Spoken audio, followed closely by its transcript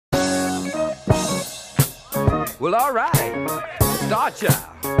Well, all right. Star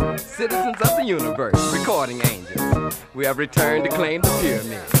Child, citizens of the universe, recording angels. We have returned to claim the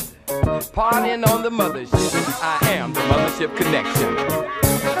pyramids. Partying on the Mothership. I am the Mothership Connection.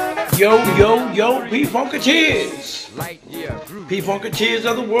 Yo, yo, yo, P-Funketeers. P-Funketeers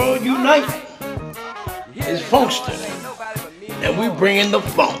of the world unite. It's Funkster. And we bringing the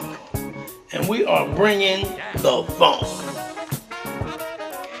funk. And we are bringing the funk.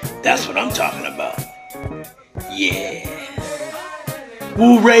 That's what I'm talking about. Yeah.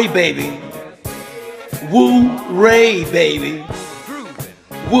 Woo-ray, baby. Woo-ray, baby.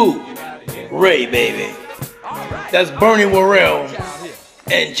 Woo-ray, baby. That's Bernie Worrell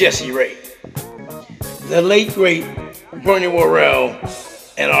and Jesse Ray. The late, great Bernie Worrell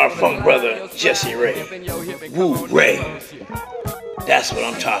and our funk brother, Jesse Ray. Woo-ray. That's what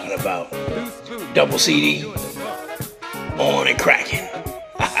I'm talking about. Double CD, on and cracking.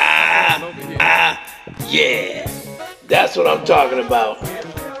 Yeah. That's what I'm talking about.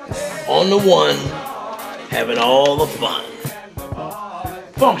 On the one, having all the fun.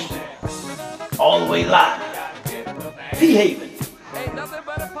 Funkster, all the way live. P-Haven.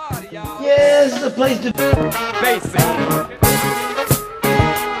 Yeah, this is a place to be. Basic.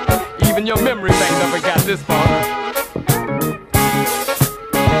 Even your memory ain't never got this far.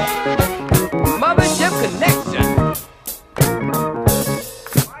 Mothership Connection.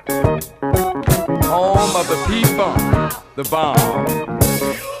 Home of the P-Funk, the bomb.